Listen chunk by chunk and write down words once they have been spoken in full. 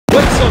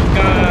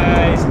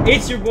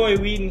It's your boy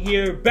Wheaton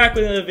here, back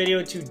with another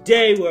video.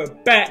 Today we're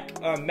back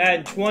on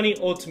Madden 20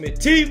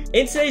 Ultimate Team.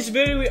 In today's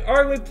video, we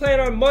are going to be playing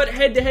our MUT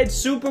head-to-head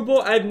Super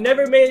Bowl. I've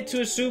never made it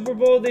to a Super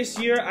Bowl this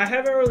year. I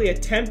haven't really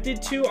attempted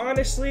to,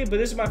 honestly, but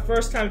this is my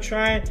first time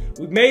trying.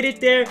 We made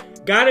it there.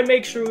 Gotta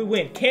make sure we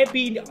win.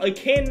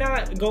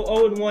 Cannot go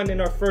 0-1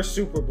 in our first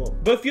Super Bowl.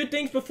 But a few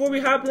things before we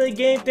hop into the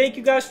game. Thank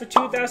you guys for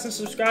 2,000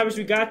 subscribers.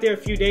 We got there a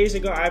few days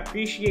ago. I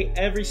appreciate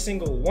every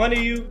single one of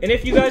you. And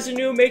if you guys are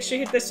new, make sure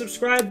you hit that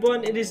subscribe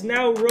button. It is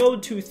now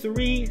road to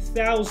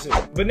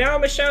 3,000. But now I'm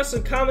gonna shout out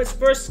some comments.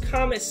 First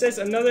comment says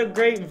another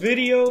great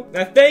video.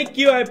 Now thank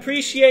you, I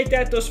appreciate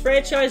that. Those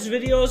franchise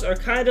videos are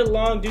kind of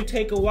long, do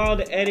take a while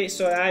to edit,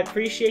 so I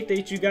appreciate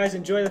that you guys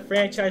enjoy the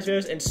franchise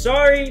videos. And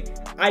sorry,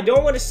 I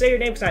don't want to say your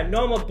name because I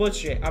know I'm gonna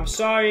butcher it. I'm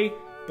sorry,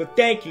 but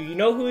thank you. You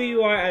know who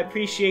you are. I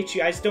appreciate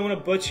you. I just don't want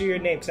to butcher your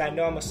name because I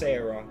know I'm going to say it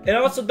wrong. And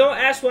also, don't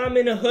ask why I'm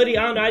in a hoodie.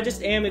 I don't know. I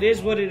just am. It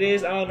is what it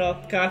is. I don't know.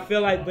 Because I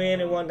feel like being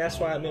in one. That's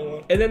why I'm in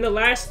one. And then the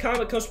last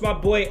comment comes from my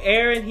boy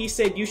Aaron. He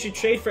said, you should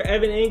trade for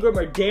Evan Ingram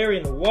or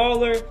Darren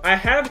Waller. I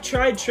have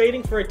tried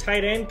trading for a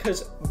tight end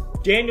because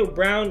Daniel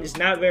Brown is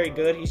not very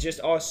good. He's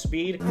just all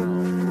speed.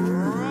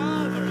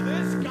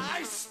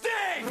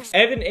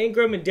 Evan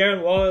Ingram and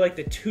Darren Waller, like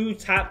the two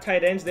top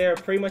tight ends, they are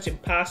pretty much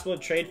impossible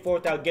to trade for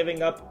without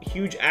giving up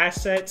huge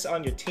assets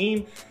on your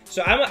team.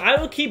 So I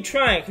will keep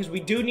trying because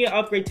we do need to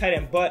upgrade tight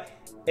end, but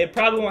it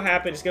probably won't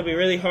happen. It's going to be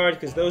really hard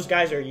because those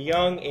guys are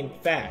young and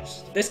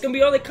fast. That's going to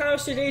be all the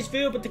comments for today's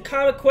video, but the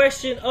comment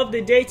question of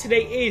the day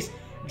today is,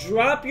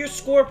 drop your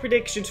score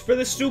predictions for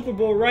the Super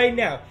Bowl right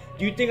now.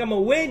 Do you think I'm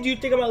going to win? Do you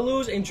think I'm going to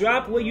lose? And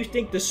drop what you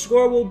think the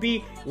score will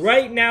be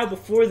right now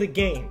before the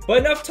game. But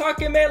enough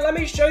talking, man. Let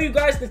me show you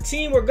guys the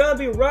team we're going to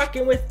be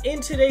rocking with in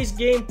today's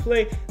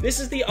gameplay. This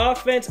is the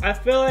offense. I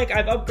feel like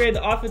I've upgraded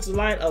the offensive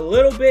line a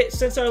little bit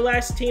since our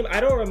last team.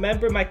 I don't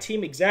remember my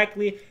team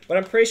exactly, but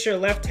I'm pretty sure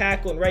left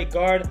tackle and right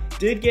guard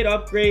did get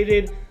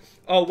upgraded.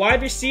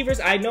 Wide receivers,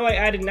 I know I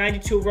added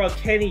 92 overall.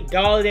 Kenny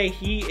Galladay,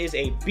 he is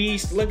a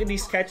beast. Look at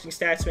these catching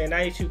stats, man.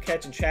 92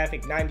 catch in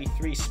traffic,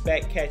 93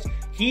 spec catch.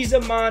 He's a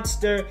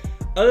monster.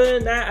 Other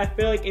than that, I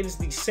feel like it is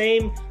the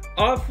same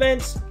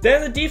offense.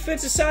 Then the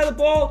defensive side of the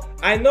ball,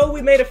 I know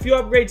we made a few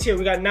upgrades here.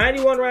 We got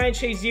 91 Ryan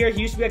Shazier.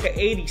 He used to be like an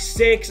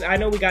 86. I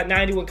know we got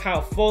 91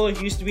 Kyle Fuller.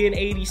 He used to be an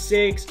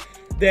 86.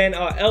 Then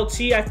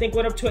LT, I think,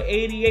 went up to an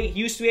 88. He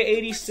used to be an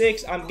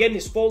 86. I'm getting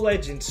his full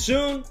legend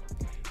soon.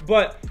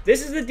 But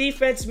this is the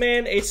defense,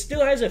 man. It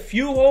still has a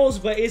few holes,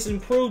 but it's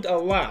improved a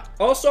lot.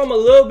 Also, I'm a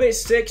little bit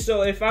sick,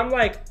 so if I'm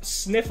like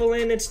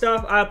sniffling and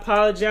stuff, I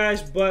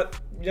apologize. But,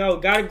 you know,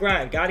 gotta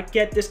grind. Gotta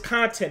get this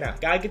content out.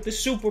 Gotta get the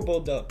Super Bowl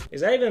done. Is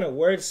that even a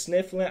word,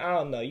 sniffling? I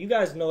don't know. You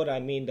guys know what I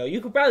mean, though.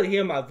 You could probably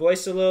hear my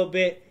voice a little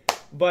bit.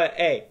 But,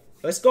 hey,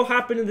 let's go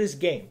hop into this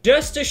game.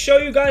 Just to show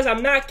you guys,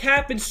 I'm not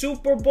capping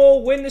Super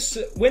Bowl. Win the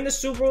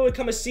Super Bowl,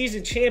 become a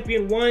season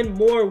champion. One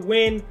more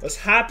win. Let's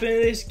hop into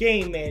this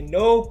game, man.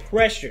 No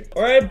pressure.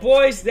 All right,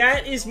 boys,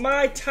 that is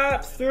my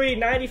top three.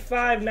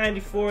 95,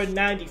 94,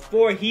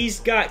 94.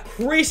 He's got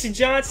Chris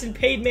Johnson,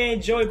 Paid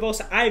Man, Joey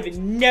Bosa. I've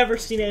never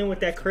seen anyone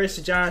with that Chris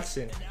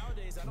Johnson.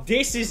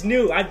 This is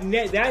new. I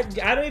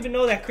don't even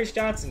know that Chris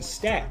Johnson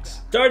stats.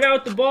 Starting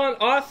out with the ball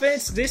on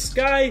offense, this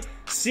guy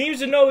seems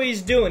to know what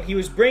he's doing. He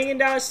was bringing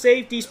down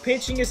safeties,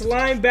 pinching his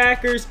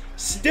linebackers.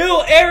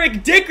 Still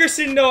Eric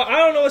Dickerson, though. I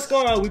don't know what's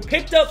going on. We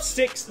picked up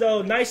 6,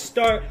 though. Nice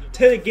start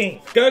to the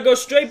game. Gonna go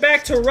straight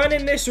back to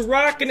running this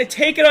rock. Gonna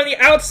take it on the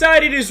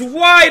outside. It is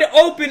wide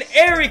open.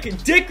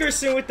 Eric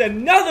Dickerson with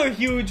another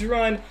huge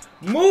run.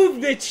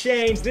 Move the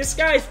chains. This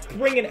guy's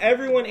bringing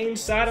everyone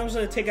inside. I'm just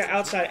gonna take it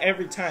outside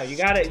every time. You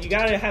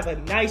gotta have a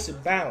nice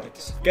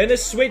balance. Gonna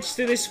switch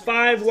to this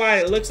 5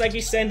 wide. It looks like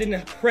he's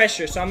sending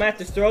pressure, so I'm gonna have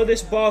to throw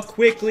this ball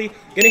quickly.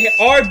 Gonna hit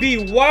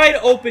RB wide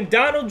open.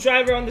 Donald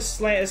Driver on the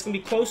slant. It's gonna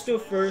be close to a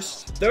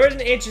first. 3rd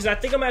and inches. I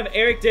think I'm gonna have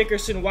Eric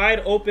Dickerson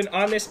wide open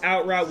on this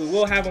out route. We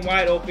will have him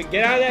wide open.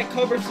 Get out of that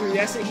cover 3.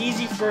 That's an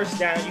easy first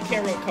down. You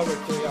can't run cover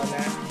 3 on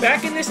that.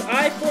 Back in this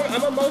I form,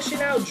 I'm a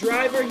motion out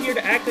driver here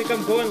to act like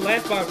I'm going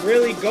left, but I'm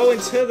really going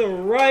to the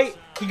right.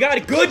 He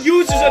got good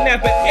users on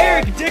that, but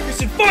Eric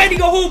Dickerson finding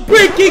a hole,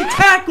 breaking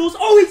tackles.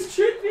 Oh, he's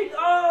tripping.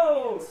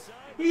 Oh,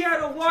 he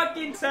had a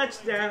walk-in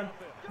touchdown,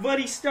 but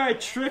he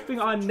started tripping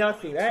on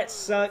nothing. That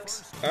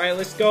sucks. All right,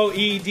 let's go,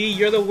 ED.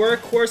 You're the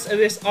workhorse of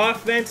this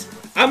offense.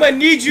 I'm going to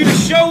need you to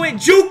show it.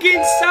 Juke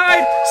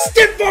inside.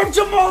 Stiff arm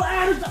Jamal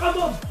Adams. I'm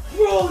a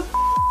grown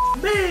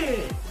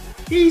man.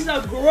 He's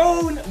a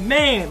grown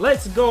man.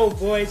 Let's go,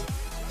 boys.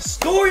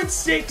 Scoring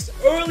 6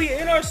 early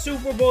in our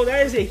Super Bowl.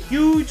 That is a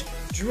huge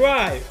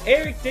drive.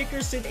 Eric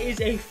Dickerson is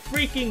a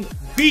freaking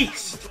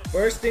beast.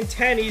 1st and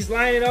 10. He's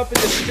lining up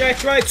in the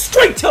stretch right.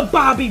 Straight to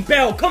Bobby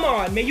Bell. Come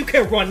on, man. You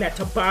can't run that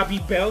to Bobby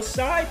Bell's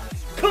side.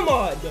 Come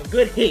on, though.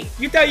 Good hit.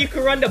 You thought you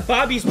could run to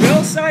Bobby's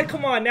Bell's side?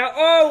 Come on now.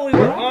 Oh, we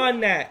were on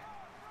that.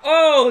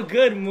 Oh,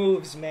 good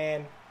moves,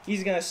 man.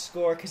 He's going to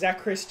score because that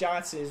Chris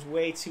Johnson is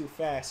way too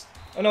fast.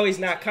 Oh, no, he's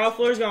not. Kyle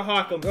Fuller's going to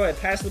hawk him. Go ahead.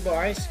 Pass the ball.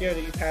 I ain't scared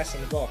of you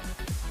passing the ball.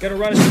 Gonna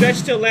run a stretch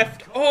to the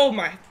left. Oh,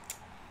 my.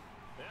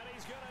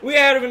 We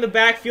had him in the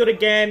backfield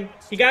again.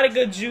 He got a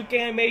good juke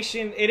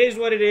animation. It is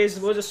what it is.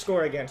 We'll just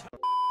score again.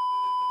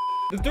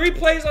 The 3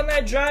 plays on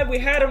that drive, we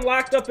had him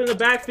locked up in the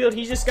backfield.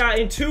 He just got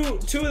in two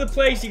of the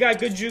plays. He got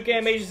good juke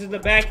animations in the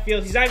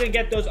backfield. He's not going to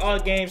get those all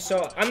game,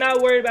 so I'm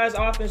not worried about his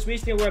offense. We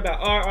just need to worry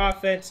about our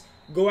offense.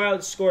 Go out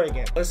and score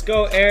again. Let's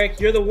go, Eric.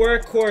 You're the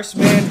workhorse,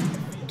 man.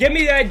 Give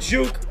me that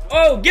juke.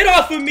 Oh, get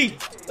off of me.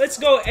 Let's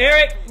go,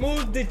 Eric.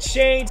 Move the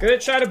chain. Gonna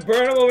try to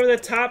burn him over the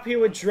top here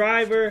with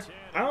Driver.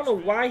 I don't know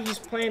why he's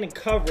playing in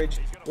coverage.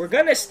 We're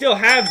gonna still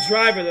have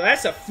Driver, though.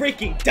 That's a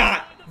freaking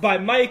dot by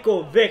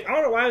Michael Vick. I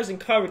don't know why I was in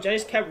coverage. I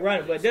just kept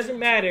running, but it doesn't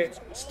matter.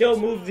 Still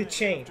move the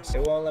chain.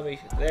 It won't let me.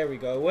 There we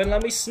go. It wouldn't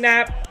let me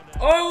snap.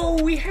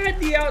 Oh, we had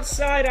the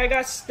outside. I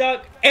got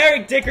stuck.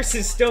 Eric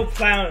Dickerson's still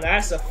plowing.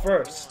 That's a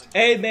first.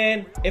 Hey,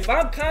 man, if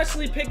I'm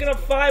constantly picking up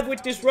 5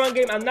 with this run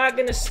game, I'm not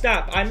going to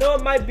stop. I know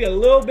it might be a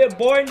little bit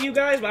boring to you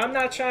guys, but I'm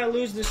not trying to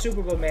lose the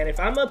Super Bowl, man. If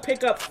I'm going to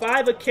pick up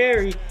 5 a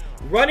carry,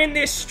 running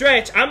this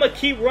stretch, I'm going to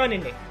keep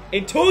running it.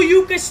 Until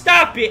you can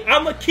stop it,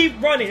 I'm going to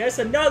keep running. That's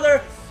another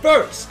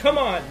first. Come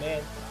on,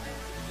 man.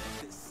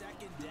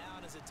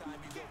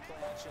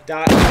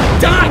 Dot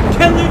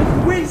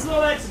Kellen Winslow.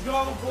 Let's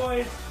go,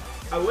 boys.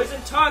 I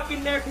wasn't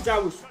talking there because I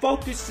was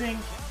focusing,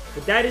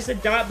 but that is a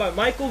dot by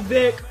Michael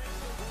Vick.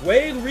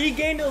 Way to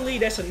regain the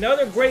lead. That's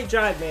another great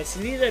drive, man.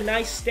 See, these are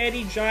nice,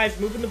 steady drives,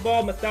 moving the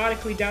ball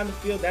methodically down the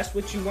field. That's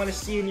what you want to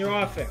see in your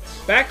offense.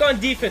 Back on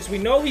defense, we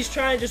know he's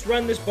trying to just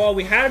run this ball.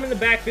 We had him in the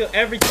backfield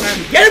every time.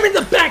 We get him in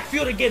the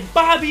backfield again.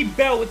 Bobby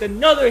Bell with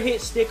another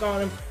hit stick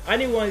on him. I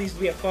need one of these to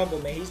be a fumble,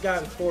 man. He's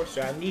got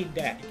enforcer. I need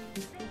that.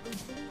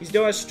 He's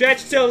doing a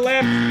stretch to the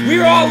left.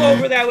 We're all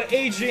over that with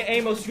Adrian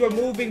Amos. You're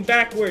moving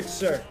backwards,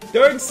 sir.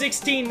 3rd and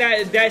 16.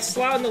 That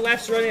slot on the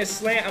left's running a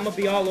slant. I'm going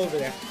to be all over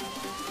that.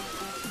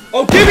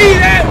 Oh, give me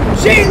that!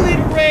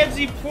 Jalen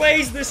Ramsey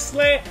plays the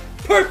slant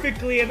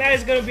perfectly, and that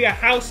is going to be a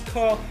house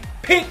call.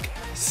 Pick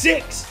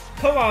 6.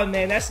 Come on,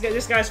 man.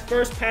 This guy's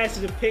first pass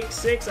is a pick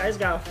 6. I just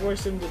got to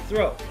force him to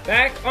throw.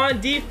 Back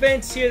on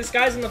defense here. This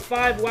guy's in the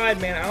 5 wide,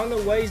 man. I don't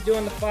know what he's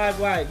doing the 5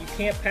 wide. You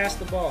can't pass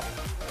the ball.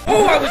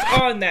 Oh, I was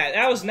on that.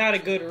 That was not a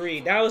good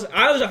read. I was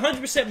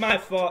 100% my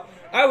fault.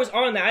 I was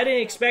on that. I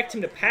didn't expect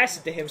him to pass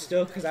it to him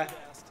still because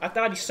I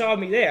thought he saw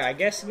me there. I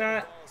guess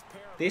not.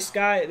 This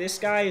guy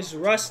is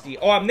rusty.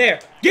 Oh, I'm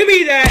there. Give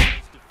me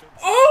that.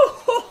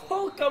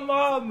 Oh, come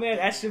on, man.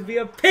 That should be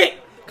a pick.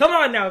 Come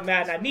on now,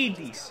 Madden. I need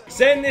these.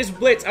 Send this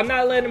blitz. I'm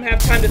not letting him have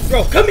time to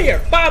throw. Come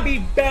here.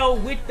 Bobby Bell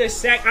with the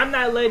sack. I'm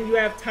not letting you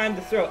have time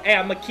to throw. Hey,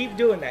 I'm going to keep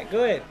doing that.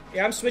 Go ahead.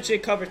 Yeah, I'm switching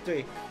to cover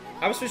 3.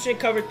 I'm switching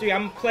to cover 3.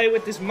 I'm going to play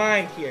with his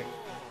mind here.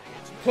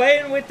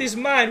 Playing with his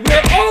mind.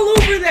 We're all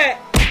over that.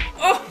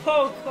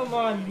 Oh, come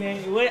on,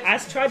 man. I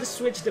tried to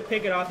switch to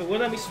pick it off. It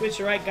wouldn't let me switch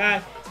the right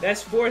guy.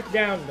 That's 4th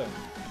down, though.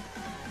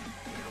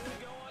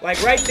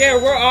 Like, right there,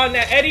 we're on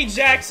that. Eddie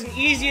Jackson,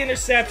 easy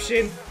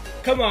interception.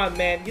 Come on,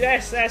 man.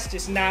 That's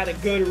just not a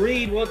good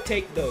read. We'll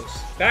take those.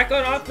 Back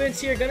on offense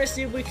here. Gonna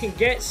see if we can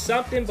get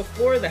something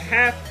before the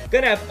half.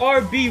 Gonna have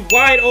RB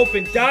wide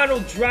open.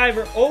 Donald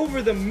Driver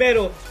over the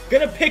middle.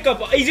 Gonna pick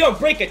up. He's gonna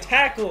break a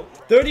tackle.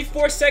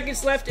 34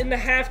 seconds left in the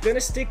half.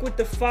 Gonna stick with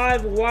the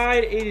 5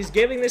 wide. It is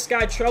giving this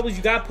guy troubles.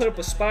 You gotta put up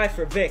a spy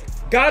for Vic.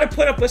 Gotta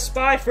put up a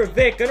spy for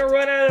Vic. Gonna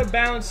run out of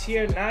bounds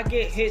here. Not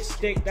get hit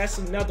stick. That's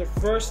another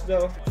first,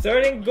 though.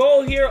 3rd and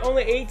goal here.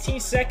 Only 18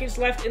 seconds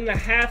left in the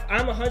half.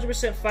 I'm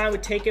 100% fine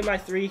with taking my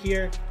 3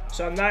 here.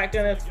 So I'm not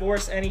gonna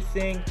force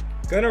anything.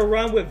 Gonna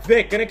run with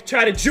Vic. Gonna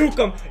try to juke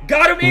him.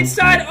 Got him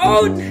inside.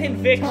 Oh, and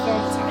Vic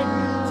bumped.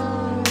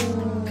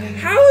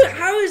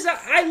 How is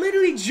that? I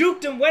literally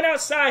juked him, went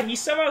outside. He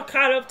somehow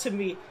caught up to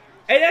me.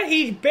 And then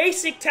he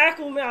basic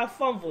tackled me. I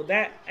fumbled.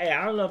 Hey,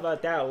 I don't know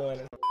about that one.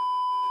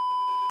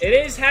 It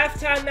is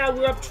halftime now.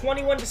 We're up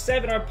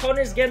 21-7. Our opponent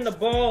is getting the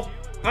ball.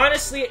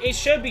 Honestly, it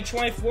should be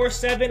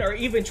 24-7 or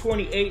even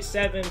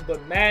 28-7.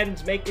 But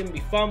Madden's making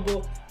me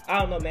fumble. I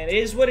don't know, man. It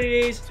is what it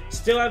is.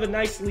 Still have a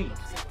nice lead.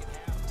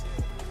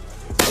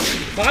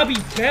 Bobby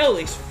Bell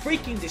is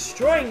freaking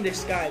destroying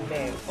this guy,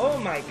 man. Oh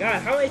my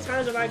god. How many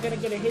times am I going to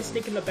get a hit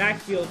stick in the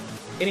backfield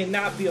and it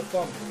not be a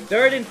fumble?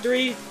 3rd and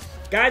 3.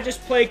 Guy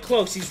just played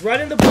close. He's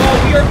running the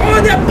ball. We are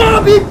on that.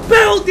 Bobby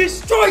Bell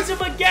destroys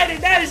him again.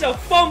 And that is a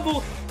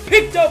fumble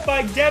picked up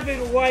by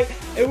Devin White.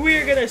 And we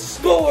are going to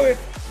score.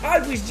 I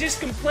was just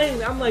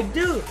complaining. I'm like,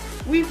 dude,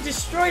 we've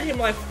destroyed him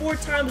like 4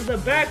 times in the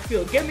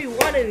backfield. Give me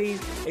one of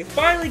these. They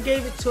finally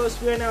gave it to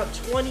us. We are now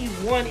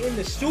 21 in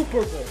the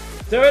Super Bowl.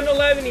 3rd and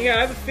 11 here. I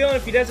have a feeling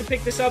if he doesn't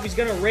pick this up, he's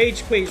going to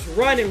rage quit. He's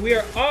running. We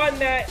are on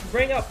that.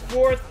 Bring up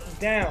 4th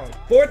down.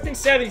 4th and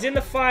 7. He's in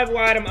the 5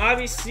 wide. I'm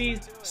obviously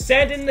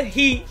sending the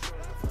heat.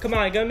 Come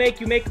on. Going to make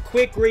you make a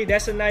quick read.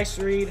 That's a nice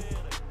read.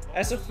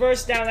 That's a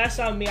first down. That's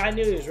on me. I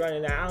knew he was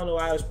running that. I don't know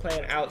why I was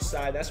playing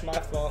outside. That's my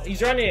fault.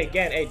 He's running it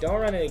again. Hey, don't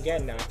run it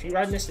again now. If you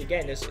run this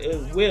again,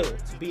 it will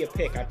be a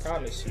pick. I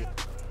promise you.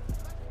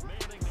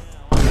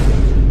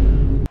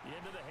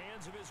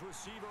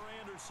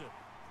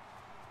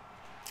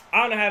 I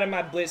don't know how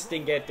my blitz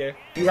didn't get there.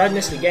 If you run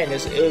this again,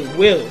 it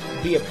will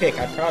be a pick.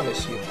 I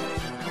promise you.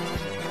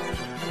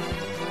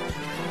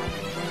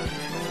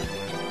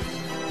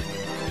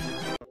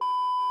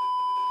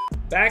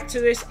 Back to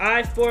this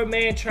I-4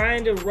 man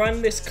trying to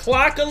run this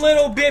clock a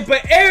little bit,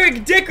 but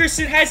Eric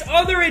Dickerson has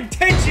other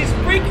intentions.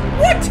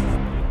 What?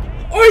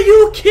 Are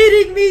you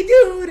kidding me,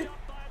 dude?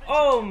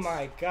 Oh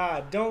my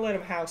god, don't let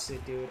him house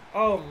it, dude.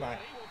 Oh my.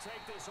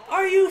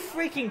 Are you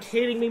freaking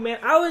kidding me, man?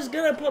 I was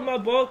gonna put my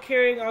ball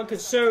carrying on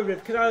conservative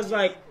because I was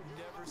like,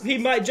 he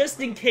might,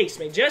 just in case,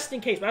 man, just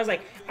in case. But I was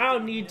like, I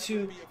don't need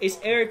to. It's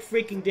Eric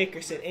freaking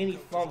Dickerson and he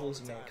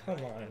fumbles, man.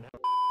 Come on.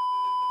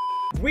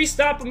 If we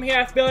stop him here,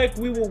 I feel like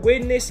we will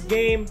win this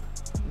game.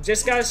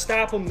 Just gotta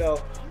stop him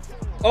though.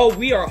 Oh,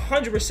 we are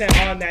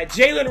 100% on that.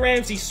 Jalen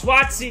Ramsey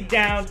swats it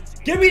down.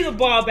 Give me the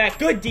ball back.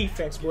 Good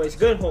defense, boys.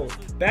 Good hold.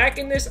 Back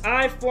in this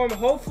I form.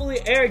 Hopefully,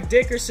 Eric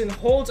Dickerson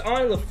holds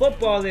on to the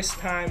football this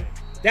time.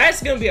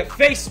 That's going to be a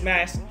face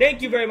mask.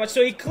 Thank you very much.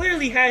 So he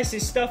clearly has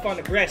his stuff on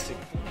aggressive.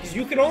 Because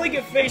you can only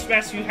get face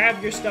masks if you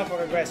have your stuff on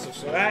aggressive.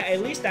 So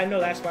at least I know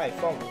that's why I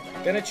fumbled.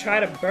 Gonna try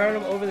to burn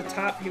him over the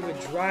top here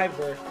with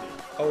Driver.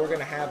 Oh, we're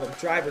gonna have him.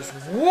 Driver's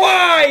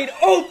wide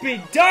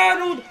open.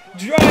 Donald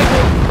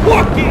Driver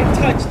walk-in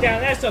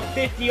touchdown. That's a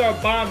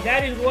 50-yard bomb.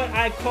 That is what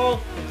I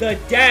call the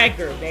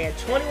dagger, man.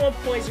 21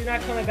 points. You're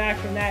not coming back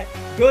from that.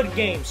 Good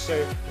game,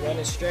 sir.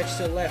 Running stretch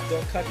to the left.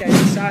 Don't cut that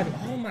inside.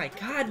 Oh my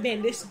God,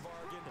 man.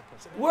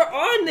 We're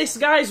on this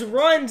guy's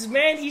runs,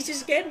 man. He's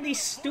just getting these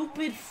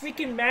stupid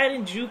freaking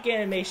Madden juke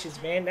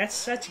animations, man. That's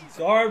such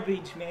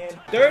garbage, man.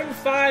 3rd and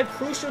 5,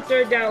 crucial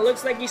 3rd down.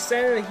 Looks like he's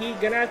sending the heat.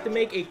 Gonna have to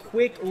make a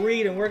quick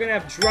read, and we're gonna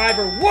have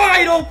Driver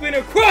wide open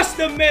across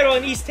the middle,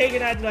 and he's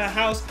taken out to the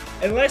house.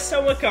 Unless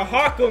someone can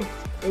hawk him,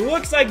 it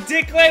looks like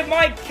Dick Lay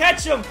might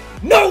catch him.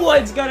 No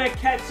one's gonna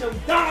catch him.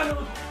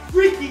 Donald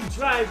freaking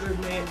Driver,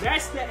 man.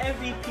 That's the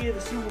MVP of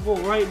the Super Bowl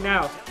right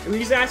now. At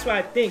least that's what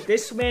I think.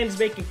 This man's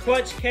making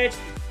clutch catch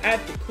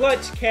after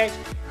clutch catch.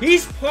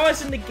 He's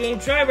pausing the game.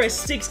 Driver has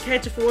 6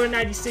 catches for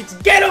 196.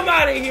 Get him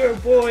out of here,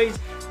 boys.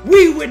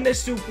 We win the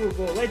Super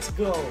Bowl. Let's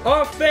go.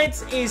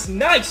 Offense is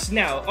nice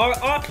now. Our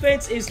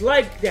offense is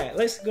like that.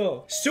 Let's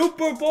go.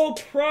 Super Bowl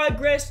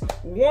progress.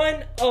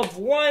 1 of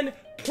 1.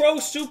 Pro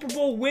Super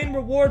Bowl win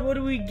reward. What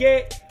do we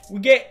get? We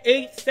get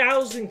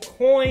 8,000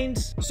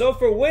 coins. So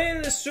for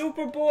winning the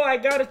Super Bowl, I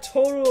got a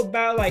total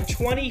about like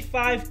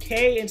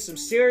 25K and some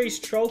series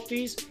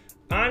trophies.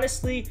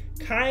 Honestly,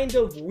 kind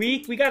of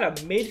weak. We got a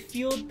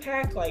midfield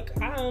pack. Like,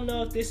 I don't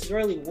know if this is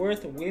really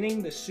worth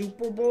winning the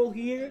Super Bowl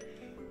here,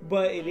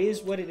 but it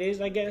is what it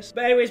is, I guess.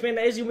 But anyways, man,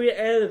 that is gonna be the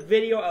end of the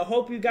video. I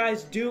hope you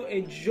guys do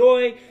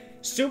enjoy.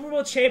 Super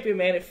Bowl champion,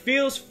 man. It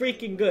feels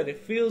freaking good. It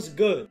feels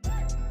good.